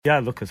Yeah,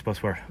 look, I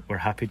suppose we're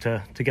happy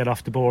to get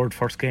off the board.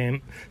 First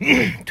game,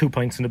 2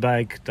 points in the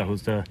bag. That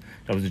was the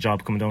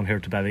job coming down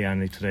here to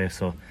Ballyanney today.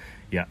 So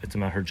yeah, it's a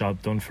matter of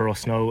job done for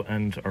us now,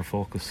 and our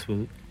focus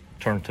will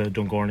turn to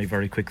Dungorney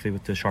very quickly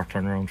with the short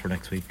turnaround for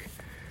next week.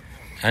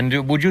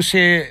 And would you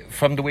say,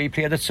 from the way you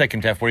played that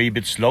second half, were you a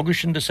bit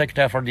sluggish in the second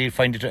half, or did you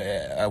find it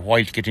a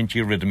while to get into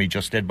your rhythm? You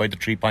just led by the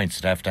 3 points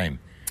at half time.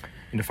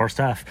 In the first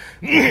half,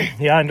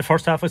 yeah, in the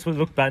first half, I suppose,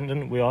 look,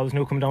 Bandon, we always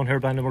knew coming down here,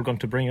 Bandon were going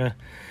to bring a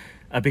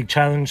big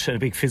challenge, a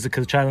big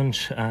physical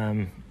challenge.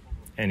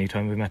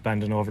 Anytime we met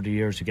Bandon over the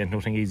years, you get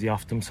nothing easy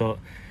off them. So,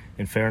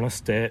 in fairness,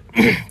 they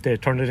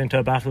turned it into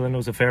a battle, and it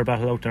was a fair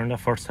battle out there in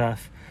that first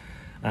half.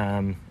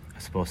 I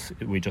suppose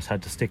we just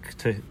had to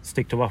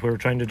stick to what we were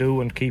trying to do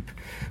and keep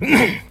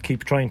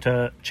trying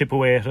to chip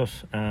away at it.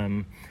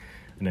 And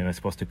then I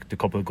suppose the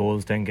couple of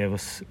goals then gave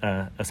us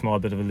a small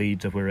bit of a lead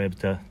that we were able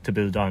to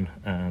build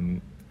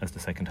on as the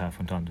second half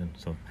went on then.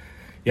 So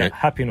yeah,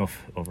 happy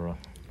enough overall.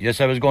 Yes,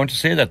 I was going to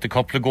say that the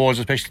couple of goals,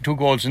 especially 2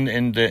 goals in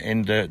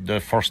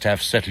the first half,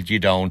 settled you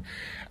down,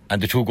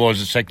 and the 2 goals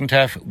in the second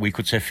half, we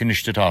could say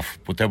finished it off,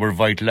 but they were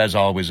vital as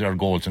always, our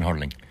goals in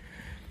hurling.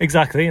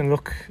 Exactly, and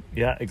look,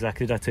 yeah,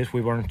 exactly, that's it.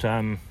 We weren't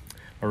our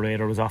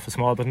radar was off a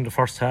small bit in the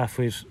first half.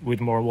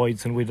 We'd more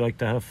wides than we'd like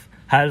to have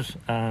had.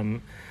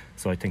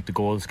 So I think the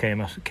goals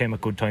came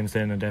at good times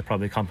then, and they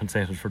probably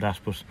compensated for that.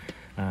 But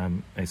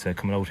I said,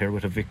 coming out here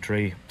with a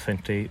victory,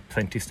 plenty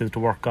still to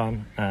work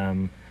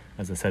on.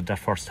 As I said, that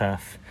first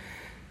half,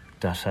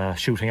 that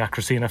shooting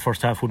accuracy in that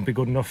first half wouldn't be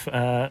good enough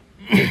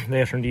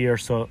later in the year.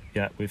 So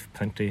yeah, we've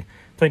plenty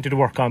to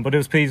work on. But it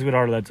was pleased with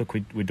our lads. Look,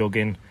 we dug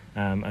in.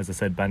 As I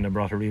said, Bandon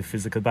brought a real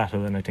physical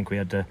battle, and I think we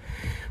had to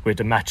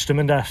match them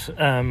in that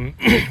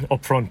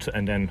up front.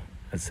 And then,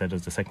 as I said,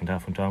 as the second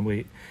half went on,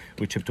 we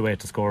chipped away at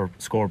the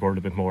scoreboard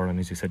a bit more. And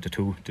as you said, the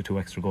two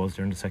extra goals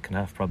during the second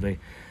half probably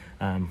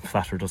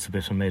flattered us a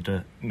bit and made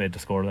the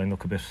scoreline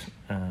look a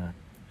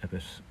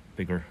bit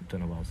bigger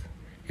than it was.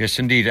 Yes,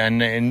 indeed.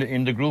 And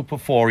in the group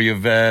of 4,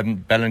 you've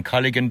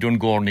Ballincollig and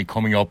Dungorney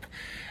coming up.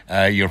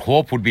 Your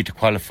hope would be to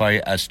qualify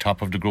as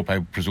top of the group, I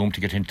presume,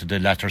 to get into the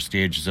latter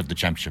stages of the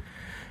championship.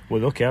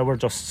 Well, look, yeah, we're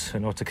just, I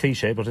know it's a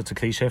cliche, but it's a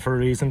cliche for a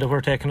reason that we're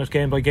taking it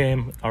game by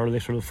game. Our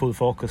literal full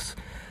focus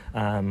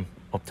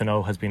up to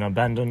now has been on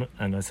Bandon,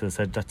 and as I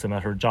said, that's a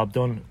matter of job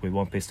done. We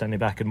won't be standing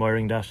back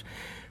admiring that.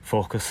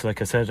 Focus,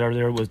 like I said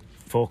earlier, will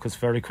focus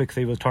very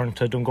quickly. We'll turn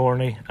to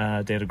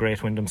Dungorney. They had a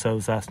great win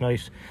themselves last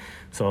night,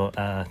 so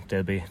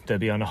they'll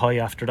be on a high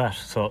after that.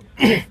 So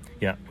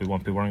yeah, we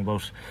won't be worrying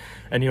about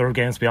any other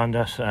games beyond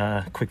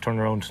that. Quick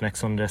turnaround next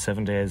Sunday,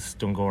 7 days,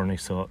 Dungorney.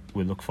 So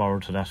we'll look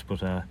forward to that.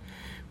 But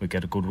we'll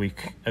get a good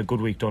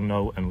week done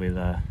now, and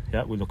we'll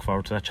look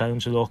forward to that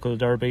challenge, the local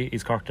derby,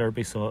 East Cork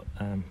derby. So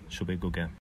should be a good game.